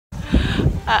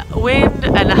Wind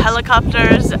and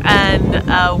helicopters and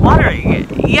watering.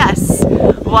 Yes,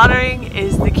 watering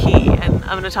is the key, and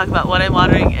I'm going to talk about what I'm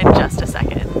watering in just a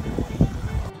second.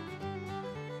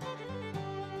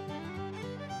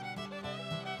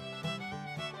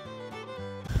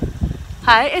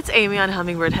 Hi, it's Amy on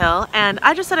Hummingbird Hill, and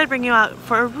I just thought I'd bring you out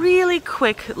for a really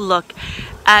quick look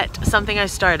at something I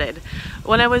started.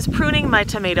 When I was pruning my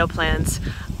tomato plants,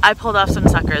 I pulled off some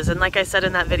suckers, and like I said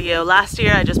in that video, last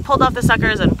year I just pulled off the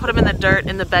suckers and put them in the dirt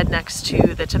in the bed next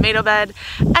to the tomato bed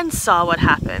and saw what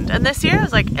happened. And this year I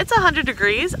was like, it's 100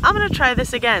 degrees, I'm gonna try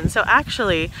this again. So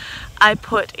actually I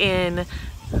put in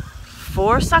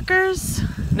 3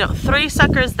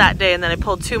 suckers that day, and then I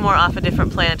pulled 2 more off a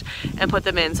different plant and put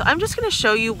them in. So I'm just going to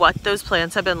show you what those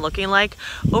plants have been looking like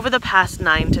over the past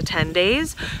 9 to 10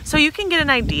 days, so you can get an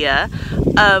idea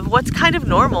of what's kind of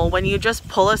normal when you just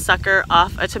pull a sucker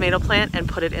off a tomato plant and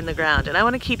put it in the ground. And I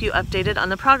want to keep you updated on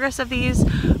the progress of these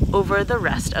over the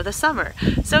rest of the summer.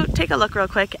 So take a look real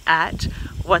quick at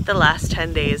what the last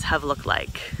 10 days have looked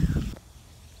like.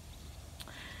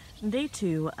 Day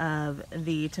 2 of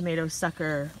the tomato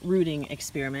sucker rooting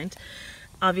experiment.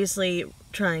 Obviously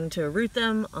trying to root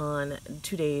them on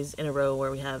 2 days in a row where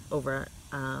we have over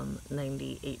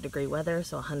 98 degree weather,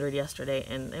 so 100 yesterday,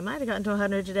 and it might have gotten to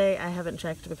 100 today. I haven't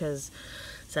checked because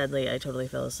sadly I totally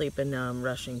fell asleep and now I'm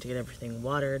rushing to get everything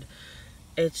watered.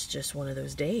 It's just one of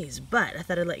those days, but I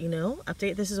thought I'd let you know,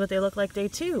 update, this is what they look like day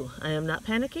 2. I am not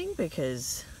panicking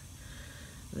because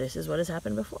this is what has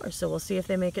happened before, so we'll see if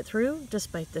they make it through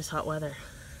despite this hot weather.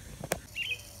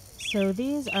 So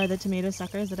these are the tomato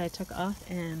suckers that I took off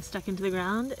and stuck into the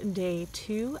ground day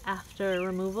 2 after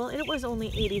removal. It was only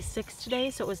 86 today,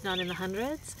 so it was not in the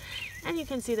hundreds, and you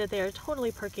can see that they are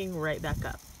totally perking right back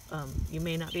up. You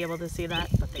may not be able to see that,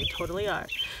 but they totally are.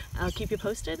 I'll keep you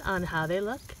posted on how they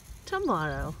look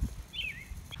tomorrow.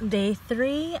 Day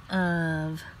 3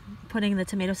 of putting the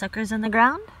tomato suckers in the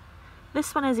ground.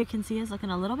 This one, as you can see, is looking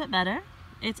a little bit better.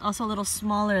 It's also a little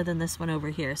smaller than this one over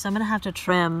here, so I'm going to have to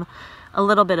trim a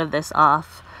little bit of this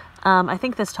off. I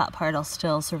think this top part will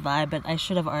still survive, but I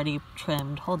should have already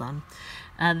trimmed. Hold on.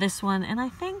 This one, and I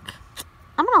think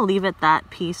I'm going to leave it that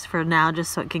piece for now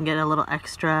just so it can get a little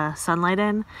extra sunlight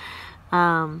in.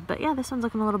 But yeah, this one's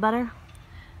looking a little better.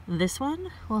 This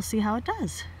one, we'll see how it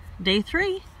does. Day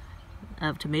 3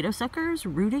 of tomato suckers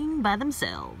rooting by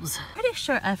themselves. Pretty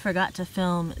sure I forgot to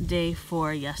film day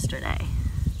 4 yesterday.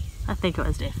 I think it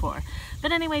was day 4.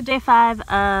 But anyway, day 5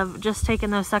 of just taking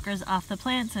those suckers off the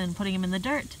plants and putting them in the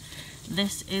dirt.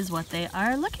 This is what they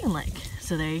are looking like.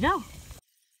 So there you go.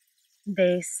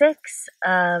 Day 6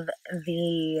 of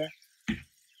the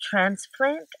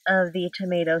transplant of the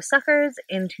tomato suckers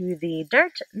into the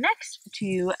dirt next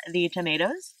to the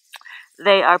tomatoes.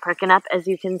 They are perking up, as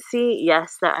you can see.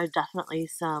 Yes, there are definitely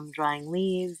some drying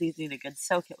leaves. These need a good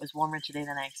soak. It was warmer today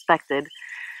than I expected.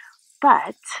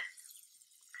 But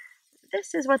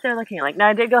this is what they're looking like. Now,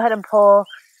 I did go ahead and pull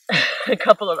a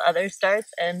couple of other starts,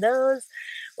 and those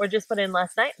were just put in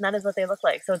last night, and that is what they look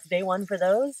like. So it's day 1 for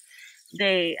those.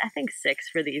 Day, I think 6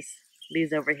 for these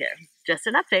over here. Just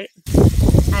an update.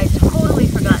 I totally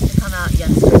forgot to come out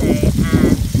yesterday,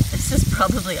 and this is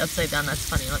probably upside down. That's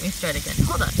funny. Let me start again.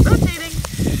 Hold on. Rotating.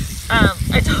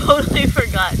 I totally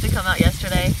forgot to come out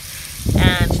yesterday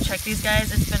and check these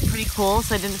guys. It's been pretty cool,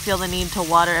 so I didn't feel the need to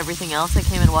water everything else. I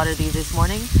came and watered these this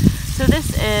morning. So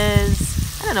this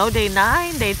is, I don't know, day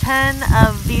 9, day 10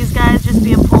 of these guys just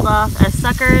being pulled off as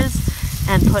suckers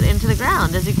and put into the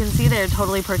ground. As you can see, they're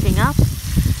totally perking up.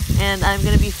 And I'm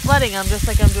going to be flooding them just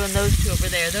like I'm doing those 2 over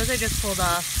there. Those I just pulled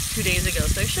off 2 days ago,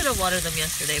 so I should have watered them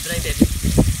yesterday, but I didn't.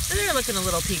 So they're looking a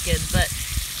little peaked, but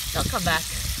they'll come back.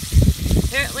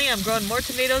 Apparently I'm growing more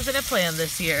tomatoes than I planned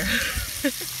this year.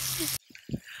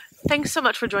 Thanks so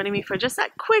much for joining me for just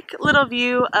that quick little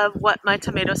view of what my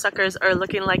tomato suckers are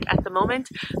looking like at the moment.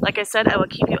 Like I said, I will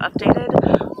keep you updated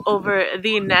over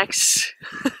the next...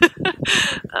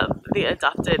 the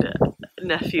adopted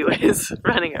nephew is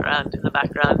running around in the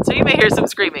background, so you may hear some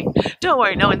screaming. Don't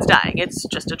worry, no one's dying. It's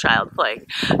just a child playing.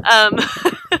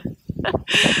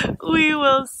 We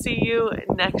will see you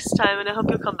next time, and I hope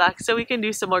you'll come back so we can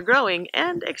do some more growing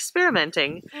and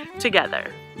experimenting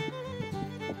together.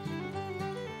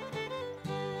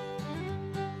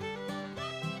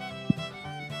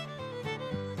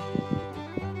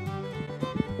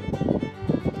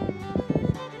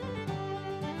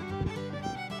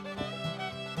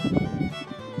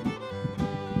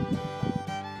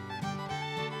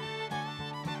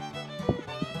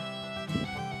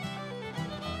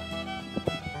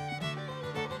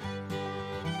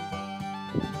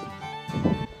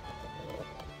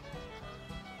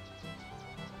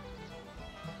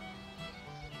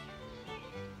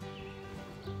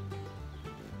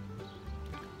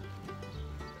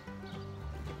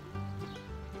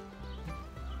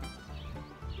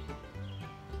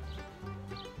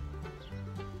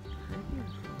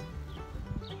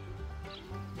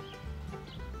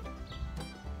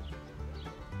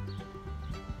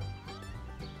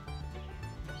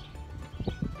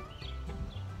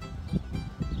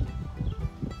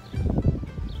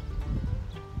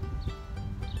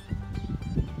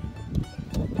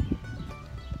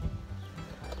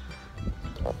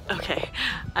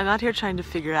 I'm out here trying to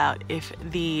figure out if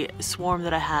the swarm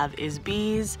that I have is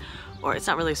bees, or it's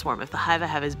not really a swarm, if the hive I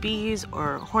have is bees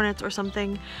or hornets or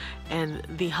something, and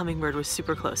the hummingbird was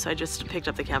super close, so I just picked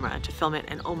up the camera to film it,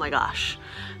 and oh my gosh.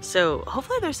 So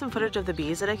hopefully there's some footage of the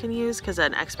bees that I can use, because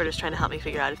an expert is trying to help me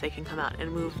figure out if they can come out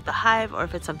and move the hive, or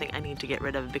if it's something I need to get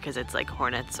rid of because it's like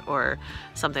hornets or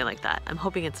something like that. I'm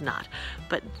hoping it's not,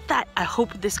 but that, I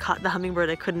hope this caught the hummingbird.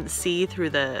 I couldn't see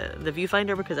through the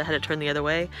viewfinder because I had it turned the other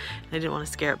way, and I didn't want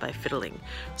to scare it by fiddling.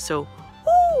 So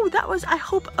ooh, that was, I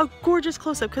hope, a gorgeous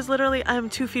close-up, because literally I'm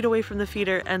 2 feet away from the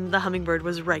feeder and the hummingbird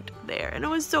was right there, and it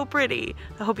was so pretty.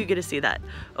 I hope you get to see that.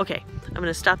 Okay, I'm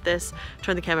gonna stop this,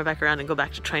 turn the camera back around, and go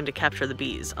back to trying to capture the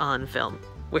bees on film.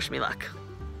 Wish me luck.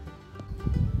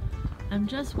 I'm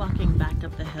just walking back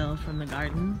up the hill from the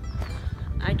garden.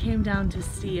 I came down to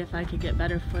see if I could get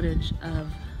better footage of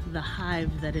the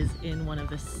hive that is in one of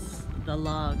the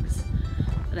logs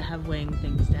that I have weighing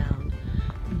things down.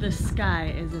 The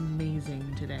sky is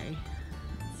amazing today.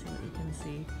 Let's see what you can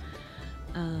see.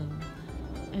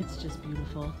 It's just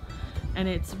beautiful. And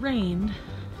it's rained,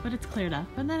 but it's cleared up,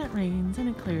 and then it rains and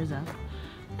it clears up.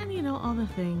 And you know, all the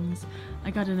things. I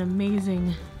got an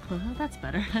amazing oh, that's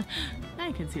better. Now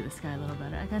you can see the sky a little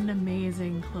better. I got an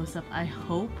amazing close-up, I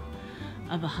hope,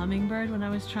 of a hummingbird when I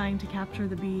was trying to capture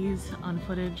the bees on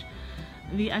footage.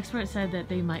 The expert said that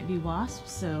they might be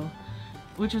wasps, so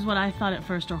which is what I thought at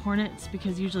first, or hornets,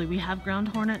 because usually we have ground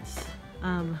hornets,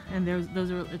 and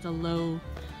it's a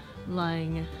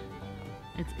low-lying,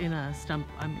 it's in a stump,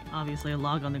 obviously a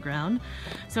log on the ground,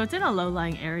 so it's in a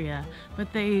low-lying area,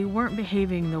 but they weren't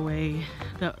behaving the way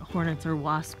that hornets or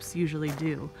wasps usually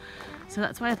do, so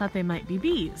that's why I thought they might be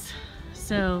bees.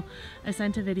 So I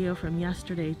sent a video from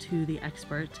yesterday to the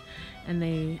expert, and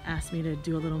they asked me to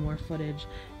do a little more footage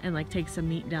and like take some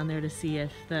meat down there to see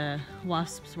if the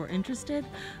wasps were interested.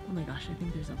 Oh my gosh, I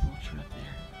think there's a vulture up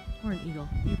there, or an eagle.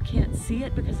 You can't see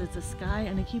it because it's a sky,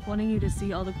 and I keep wanting you to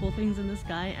see all the cool things in the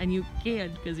sky, and you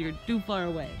can't because you're too far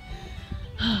away.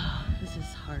 This is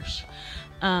harsh.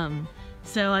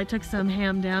 So I took some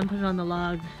ham down, put it on the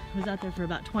log, was out there for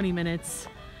about 20 minutes.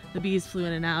 The bees flew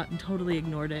in and out and totally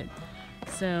ignored it.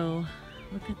 So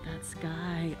look at that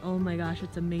sky. Oh my gosh,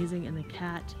 it's amazing. And the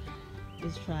cat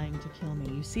is trying to kill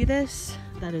me. You see this?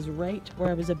 That is right where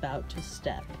I was about to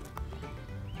step.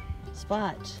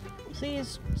 Spot,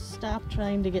 please stop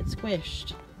trying to get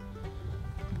squished.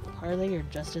 Harley, you're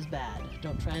just as bad.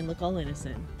 Don't try and look all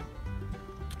innocent.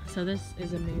 So this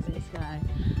is amazing sky.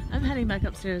 I'm heading back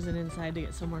upstairs and inside to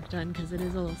get some work done because it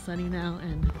is a little sunny now,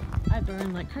 and I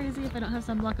burn like crazy if I don't have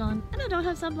sunblock on, and I don't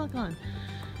have sunblock on.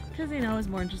 Because, you know, I was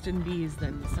more interested in bees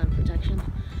than sun protection.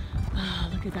 Oh,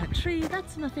 look at that tree.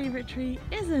 That's my favorite tree.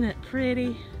 Isn't it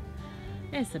pretty?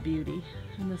 It's a beauty.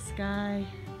 And the sky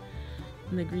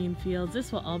and the green fields.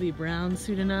 This will all be brown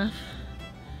soon enough.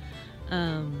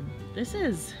 This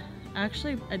is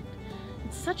actually,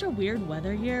 it's such a weird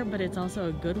weather year, but it's also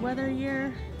a good weather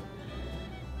year.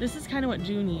 This is kind of what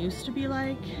June used to be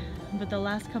like, but the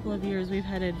last couple of years we've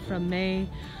headed from May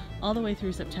all the way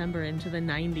through September into the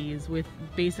 90s with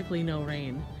basically no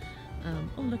rain.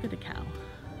 Oh, look at the cow.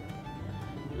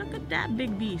 Look at that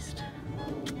big beast.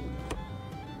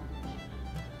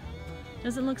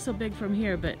 Doesn't look so big from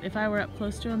here, but if I were up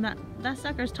close to him, that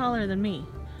sucker's taller than me.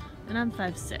 And I'm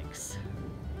 5'6".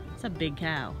 It's a big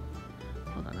cow.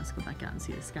 Hold on, let's go back out and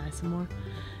see the sky some more.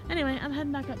 Anyway, I'm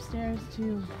heading back upstairs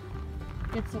to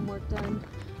get some work done.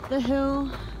 The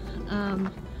hill,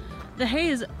 the hay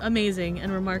is amazing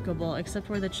and remarkable, except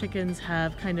where the chickens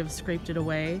have kind of scraped it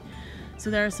away. So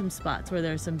there are some spots where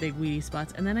there are some big weedy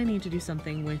spots, and then I need to do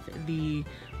something with the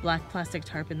black plastic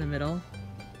tarp in the middle.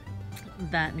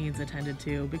 That needs attended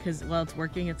to, because while it's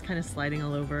working, it's kind of sliding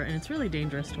all over, and it's really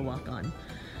dangerous to walk on.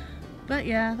 But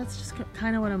yeah, that's just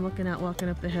kind of what I'm looking at walking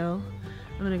up the hill.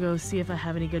 I'm gonna go see if I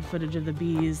have any good footage of the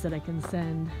bees that I can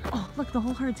send. Oh, look, the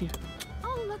whole herd's here.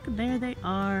 Oh, look, there they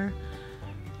are.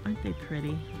 Aren't they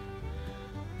pretty?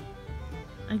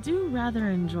 I do rather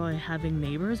enjoy having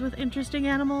neighbors with interesting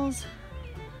animals,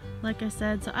 like I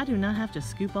said, so I do not have to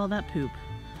scoop all that poop,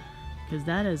 because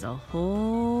that is a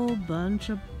whole bunch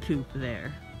of poop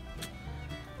there.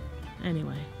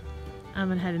 Anyway, I'm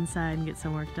gonna head inside and get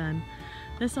some work done.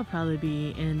 This will probably be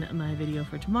in my video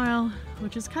for tomorrow,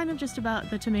 which is kind of just about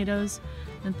the tomatoes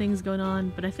and things going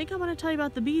on, but I think I want to tell you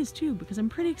about the bees too, because I'm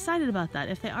pretty excited about that.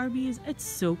 If they are bees, it's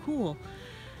so cool.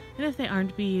 And if they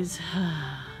aren't bees,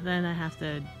 then I have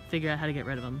to figure out how to get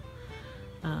rid of them.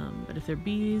 But if they're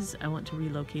bees, I want to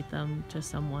relocate them to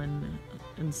someone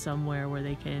and somewhere where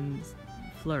they can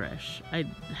flourish. I'd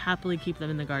happily keep them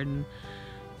in the garden,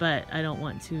 but I don't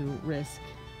want to risk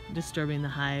disturbing the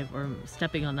hive or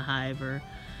stepping on the hive or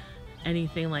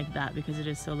anything like that, because it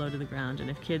is so low to the ground. And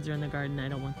if kids are in the garden, I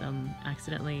don't want them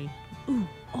accidentally... Ooh,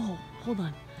 oh, hold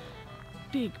on.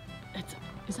 Big,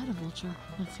 is that a vulture?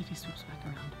 Let's see if he swoops back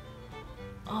around.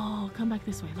 Oh, come back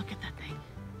this way. Look at that thing.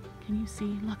 Can you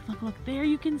see? Look, look, look. There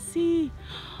you can see.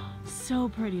 So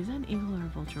pretty. Is that an eagle or a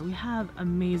vulture? We have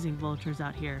amazing vultures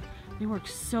out here. They work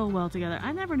so well together.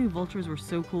 I never knew vultures were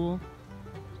so cool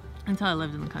until I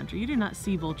lived in the country. You do not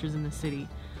see vultures in the city.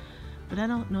 But I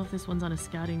don't know if this one's on a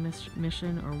scouting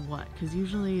mission or what, because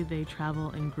usually they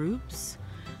travel in groups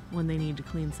when they need to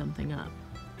clean something up.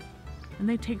 And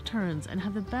they take turns and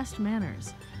have the best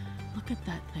manners. Look at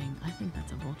that thing. I think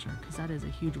that's a vulture, because that is a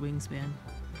huge wingspan.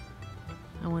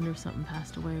 I wonder if something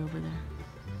passed away over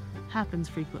there. Happens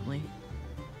frequently.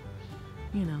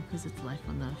 You know, because it's life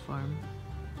on the farm.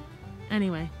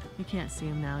 Anyway, you can't see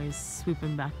him now. He's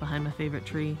swooping back behind my favorite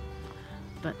tree.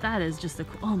 But that is just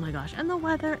oh my gosh. And the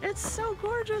weather, it's so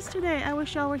gorgeous today. I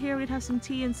wish y'all were here. We'd have some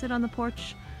tea and sit on the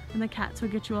porch, and the cats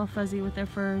would get you all fuzzy with their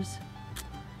furs.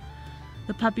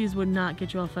 The puppies would not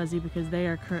get you all fuzzy because they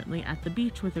are currently at the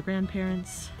beach with their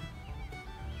grandparents.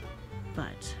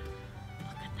 But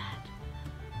look at that.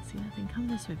 See that thing? Come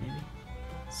this way, baby.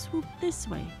 Swoop this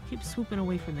way. Keep swooping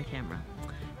away from the camera.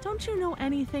 Don't you know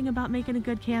anything about making a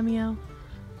good cameo?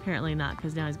 Apparently not,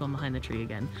 because now he's going behind the tree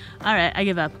again. Alright, I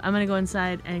give up. I'm going to go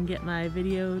inside and get my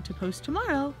video to post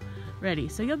tomorrow ready.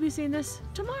 So you'll be seeing this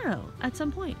tomorrow at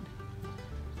some point.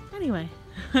 Anyway,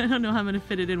 I don't know how I'm going to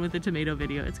fit it in with the tomato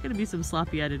video. It's going to be some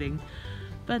sloppy editing,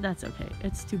 but that's okay.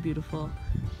 It's too beautiful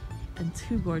and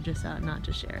too gorgeous out not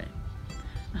to share it.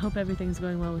 I hope everything's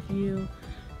going well with you,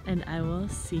 and I will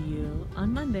see you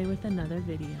on Monday with another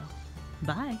video.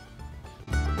 Bye!